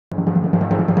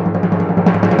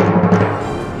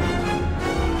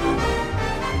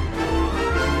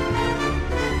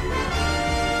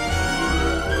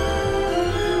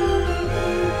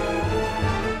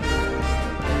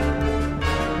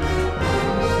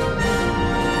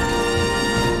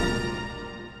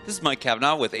is Mike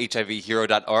Kavanaugh with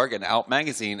HIVERO.org and Out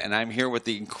Magazine, and I'm here with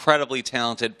the incredibly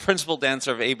talented principal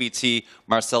dancer of ABT,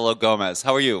 Marcelo Gomes.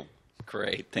 How are you?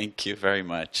 Great, thank you very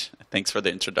much. Thanks for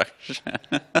the introduction.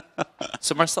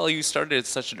 So Marcelo, you started at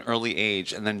such an early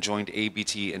age and then joined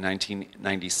ABT in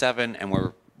 1997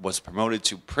 and was promoted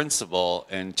to principal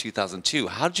in 2002.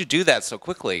 How did you do that so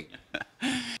quickly?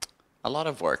 A lot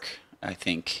of work, I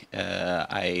think.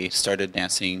 I started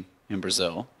dancing in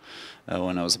Brazil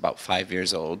when I was about 5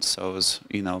 years old, so I was,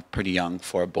 pretty young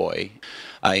for a boy.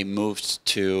 I moved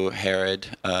to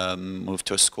Herod, moved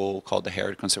to a school called the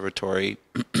Herod Conservatory,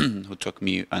 who took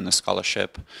me on a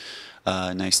scholarship,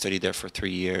 and I studied there for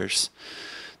 3 years.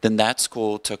 Then that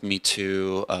school took me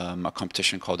to a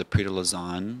competition called the Prix de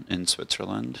Lausanne in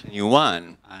Switzerland. You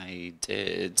won. I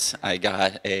did. I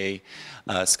got a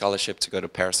scholarship to go to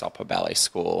Paris Opera Ballet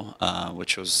School,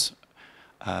 which was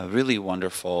really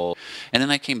wonderful. And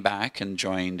then I came back and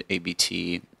joined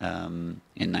ABT in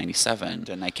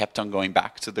 '97. And I kept on going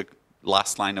back to the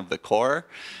last line of the corps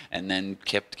and then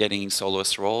kept getting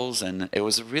soloist roles. And it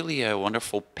was really a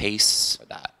wonderful pace for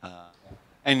that.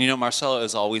 And Marcelo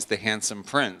is always the handsome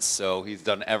prince, so he's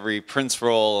done every prince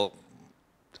role,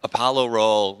 Apollo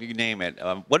role, you name it.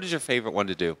 What is your favorite one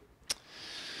to do?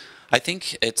 I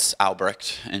think it's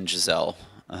Albrecht and Giselle,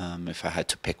 if I had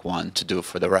to pick one to do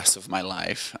for the rest of my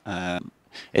life.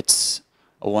 It's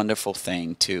a wonderful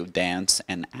thing to dance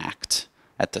and act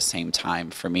at the same time.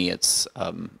 For me, it's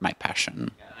my passion.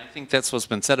 I think that's what's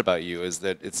been said about you, is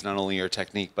that it's not only your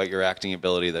technique, but your acting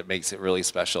ability that makes it really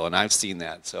special, and I've seen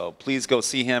that. So please go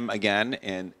see him again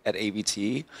at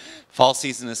ABT. Fall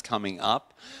season is coming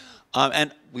up.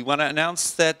 And we want to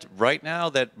announce that right now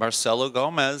that Marcelo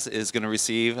Gomes is going to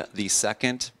receive the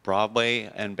second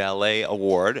Broadway and Ballet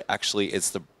Award. Actually, it's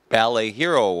the Ballet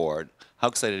Hero Award. How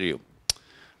excited are you?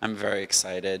 I'm very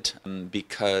excited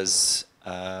because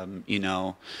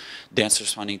Dance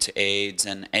Responding to AIDS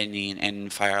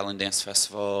and Fire Island Dance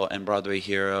Festival and Broadway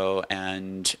Hero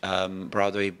and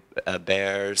Broadway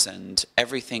Bears and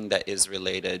everything that is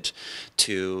related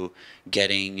to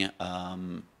getting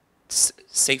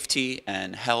safety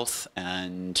and health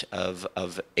and of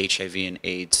HIV and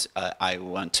AIDS, I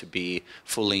want to be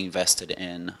fully invested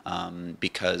in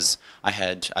because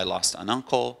I lost an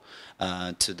uncle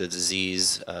to the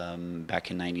disease back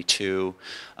in '92,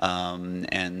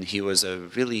 and he was a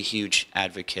really huge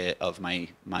advocate of my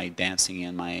dancing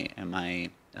and my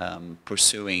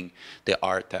pursuing the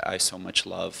art that I so much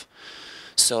love.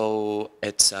 So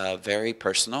it's very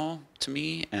personal to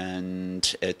me,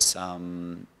 and it's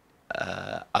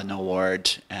an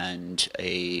award and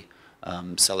a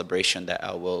celebration that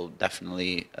I will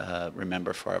definitely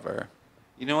remember forever.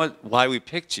 You know what? Why we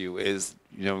picked you is,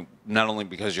 not only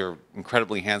because you're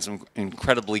incredibly handsome,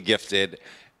 incredibly gifted,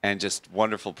 and just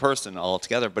wonderful person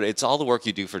altogether, but it's all the work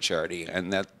you do for charity,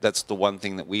 and that's the one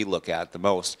thing that we look at the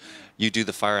most. You do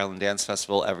the Fire Island Dance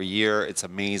Festival every year. It's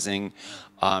amazing.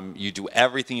 You do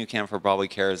everything you can for Broadway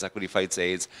Cares, Equity Fights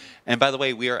AIDS. And by the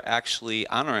way, we are actually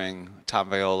honoring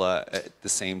Tom Viola at the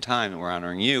same time, and we're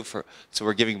honoring you. So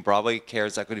we're giving Broadway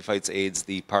Cares, Equity Fights AIDS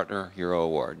the Partner Hero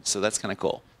Award. So that's kind of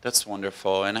cool. That's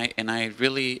wonderful, and I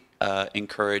really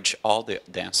encourage all the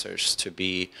dancers to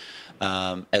be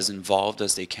as involved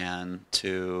as they can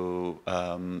to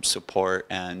support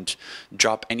and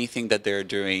drop anything that they're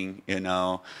doing,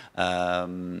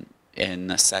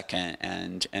 in a second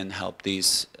and help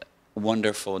these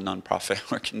wonderful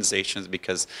nonprofit organizations,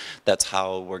 because that's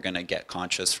how we're going to get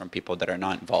conscious from people that are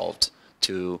not involved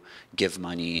to give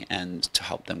money and to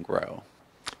help them grow.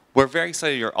 We're very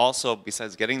excited. You're also,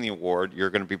 besides getting the award, you're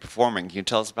going to be performing. Can you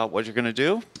tell us about what you're going to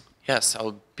do? Yes,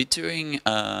 I'll be doing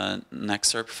an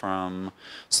excerpt from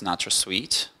Sinatra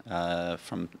Suite, of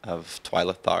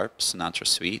Twyla Tharp, Sinatra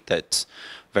Suite, that's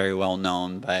very well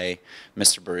known by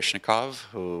Mr. Baryshnikov,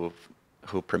 who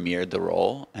premiered the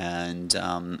role, and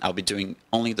I'll be doing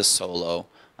only the solo,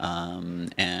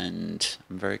 and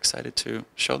I'm very excited to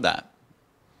show that.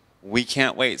 We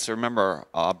can't wait. So remember,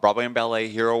 Broadway and Ballet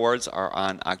Hero Awards are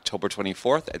on October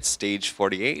 24th at Stage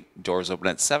 48. Doors open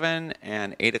at 7,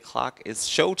 and 8 o'clock is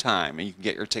showtime. And you can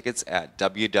get your tickets at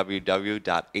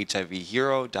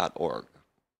www.hivehero.org.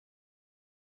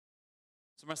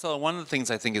 So Marcelo, one of the things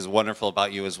I think is wonderful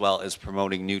about you as well is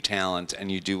promoting new talent,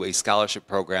 and you do a scholarship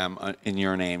program in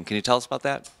your name. Can you tell us about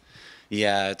that?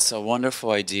 Yeah, it's a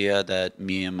wonderful idea that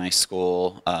me and my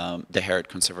school, the Herod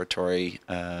Conservatory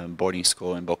boarding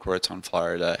school in Boca Raton,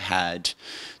 Florida, had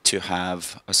to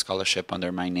have a scholarship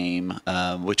under my name,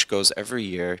 which goes every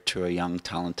year to a young,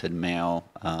 talented male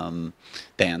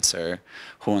dancer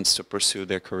who wants to pursue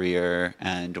their career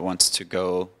and wants to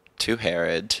go to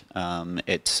Herod.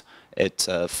 It's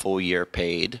a full year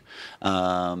paid,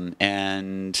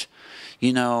 and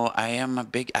you know, I am a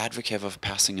big advocate of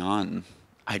passing on.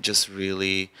 I just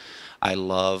really, I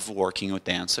love working with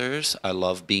dancers. I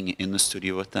love being in the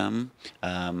studio with them.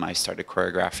 I started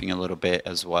choreographing a little bit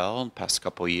as well the past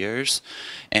couple years,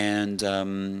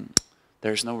 and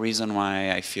there's no reason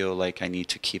why I feel like I need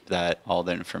to keep all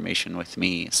the information with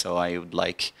me. So I would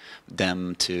like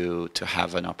them to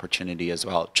have an opportunity as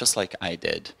well, just like I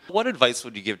did. What advice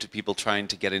would you give to people trying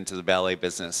to get into the ballet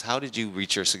business? How did you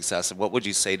reach your success, and what would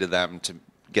you say to them to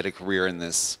get a career in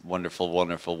this wonderful,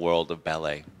 wonderful world of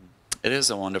ballet? It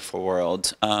is a wonderful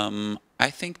world. I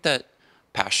think that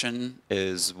passion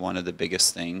is one of the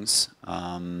biggest things,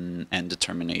 and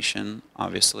determination,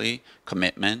 obviously,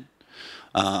 commitment.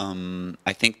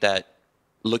 I think that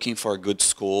looking for a good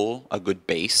school, a good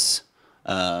base,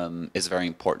 is very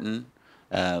important.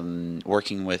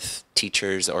 Working with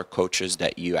teachers or coaches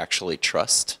that you actually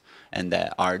trust and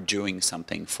that are doing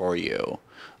something for you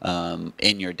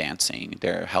in your dancing.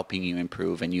 They're helping you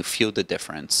improve, and you feel the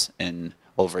difference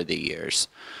over the years.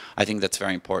 I think that's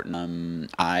very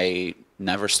important. I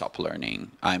never stop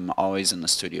learning. I'm always in the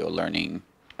studio learning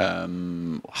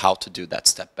how to do that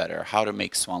step better, how to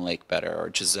make Swan Lake better,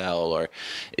 or Giselle, or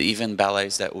even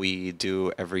ballets that we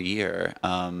do every year.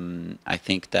 I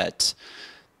think that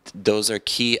those are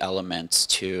key elements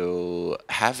to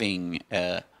having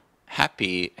a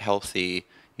happy, healthy,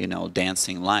 you know,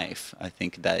 dancing life. I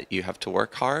think that you have to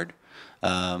work hard,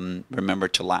 remember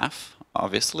to laugh,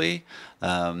 obviously,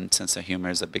 sense of humor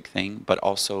is a big thing, but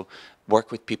also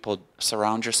work with people,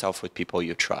 surround yourself with people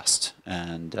you trust,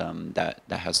 and that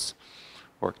has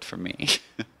worked for me.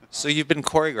 So you've been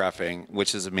choreographing,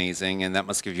 which is amazing, and that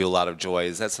must give you a lot of joy.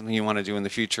 Is that something you want to do in the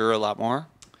future a lot more?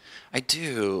 I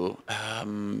do.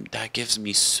 That gives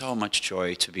me so much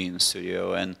joy to be in the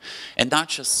studio, and not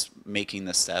just making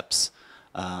the steps.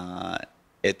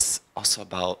 It's also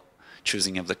about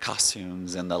choosing of the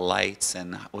costumes and the lights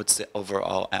and what's the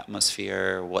overall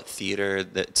atmosphere, what theater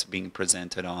that's being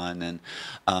presented on,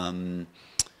 and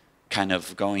kind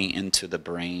of going into the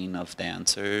brain of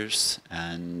dancers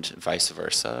and vice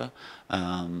versa,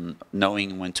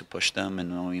 knowing when to push them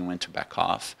and knowing when to back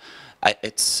off.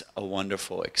 It's a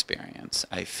wonderful experience.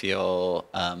 I feel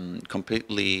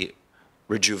completely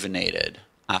rejuvenated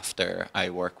after I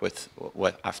work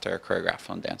after I choreograph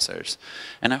on dancers,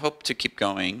 and I hope to keep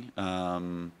going.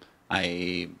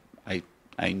 I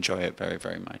enjoy it very,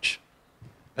 very much.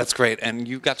 That's great. And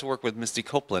you got to work with Misty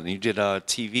Copeland. You did a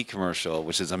TV commercial,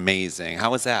 which is amazing.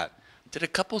 How was that? Did a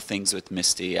couple things with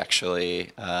Misty,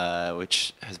 actually,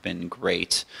 which has been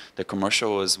great. The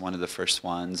commercial was one of the first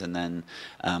ones, and then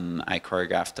I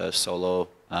choreographed a solo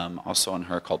also on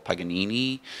her called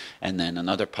Paganini, and then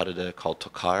another pas de deux called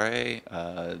Toccare.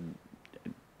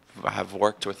 I have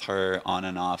worked with her on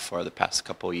and off for the past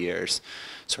couple years,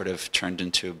 sort of turned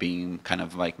into being kind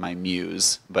of like my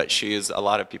muse, but she is a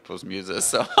lot of people's muses,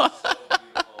 so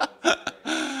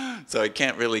so I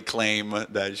can't really claim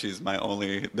that she's my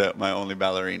only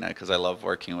ballerina, because I love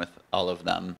working with all of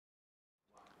them.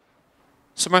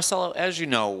 So Marcelo, as you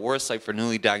know, we're a site for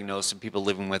newly diagnosed and people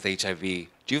living with HIV. Do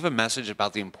you have a message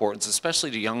about the importance,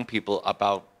 especially to young people,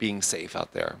 about being safe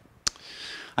out there?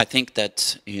 I think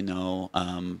that, you know,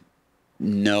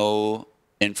 no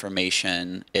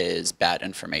information is bad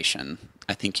information.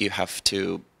 I think you have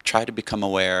to try to become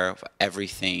aware of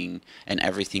everything, and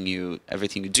everything you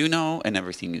do know and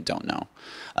everything you don't know.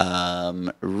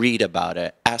 Read about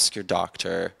it. Ask your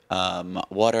doctor.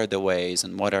 What are the ways,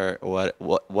 and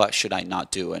what should I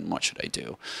not do, and what should I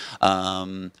do?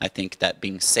 I think that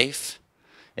being safe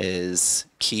is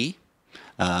key.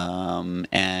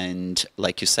 And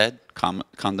like you said,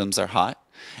 condoms are hot,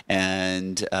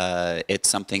 and it's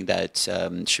something that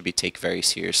should be taken very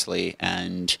seriously.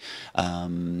 And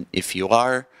if you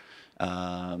are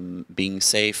being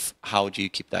safe, how do you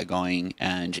keep that going?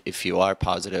 And if you are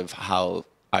positive, how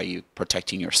are you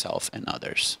protecting yourself and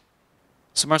others?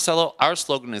 So Marcelo, our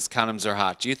slogan is condoms are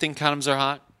hot. Do you think condoms are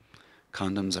hot?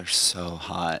 Condoms are so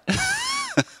hot.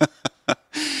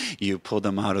 You pull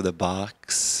them out of the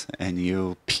box and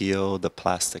you peel the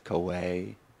plastic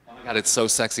away. Oh my God, it's so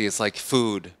sexy. It's like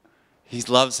food. He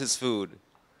loves his food.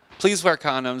 Please wear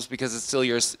condoms, because it's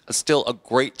still a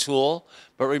great tool.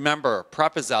 But remember,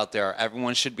 PrEP is out there.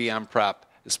 Everyone should be on PrEP,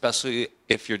 especially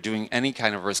if you're doing any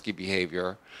kind of risky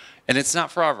behavior. And it's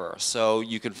not forever. So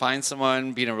you can find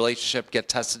someone, be in a relationship, get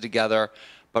tested together.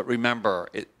 But remember,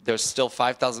 there's still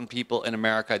 5,000 people in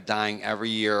America dying every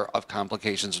year of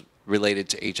complications related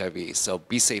to HIV. So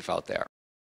be safe out there.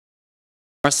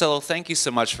 Marcelo, thank you so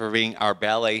much for being our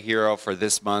ballet hero for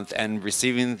this month and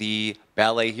receiving the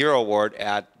Ballet Hero Award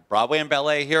at Broadway and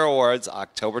Ballet Hero Awards,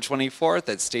 October 24th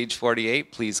at Stage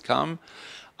 48. Please come.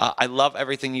 I love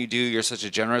everything you do. You're such a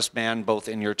generous man, both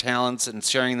in your talents and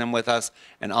sharing them with us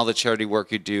and all the charity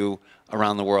work you do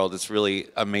around the world. It's really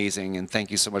amazing, and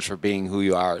thank you so much for being who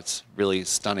you are. It's really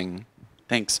stunning.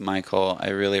 Thanks, Michael. I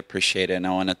really appreciate it, and I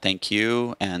want to thank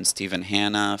you and Steve and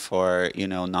Hannah for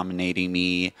nominating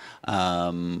me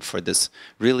for this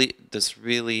really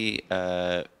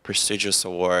prestigious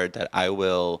award that I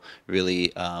will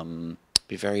really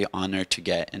be very honored to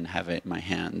get and have it in my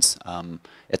hands.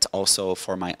 It's also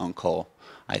for my uncle,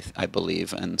 I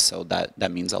believe, and so that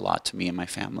means a lot to me and my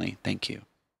family. Thank you.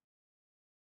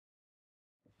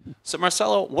 So,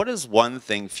 Marcelo, what is one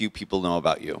thing few people know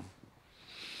about you?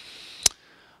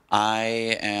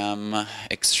 I am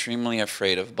extremely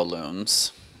afraid of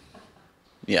balloons.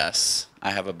 Yes,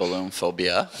 I have a balloon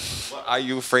phobia. What, are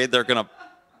you afraid they're going to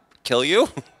kill you?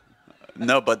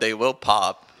 No, but they will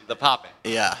pop. The popping.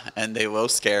 Yeah, and they will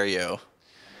scare you.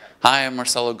 Hi, I'm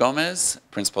Marcelo Gomes,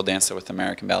 principal dancer with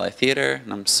American Ballet Theater,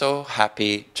 and I'm so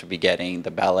happy to be getting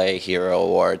the Ballet Hero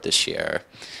Award this year.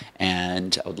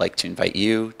 And I would like to invite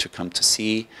you to come to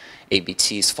see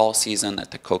ABT's fall season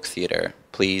at the Koch Theater.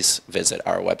 Please visit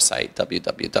our website,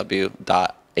 www.abt.org,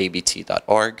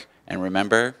 and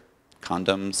remember,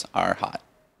 condoms are hot.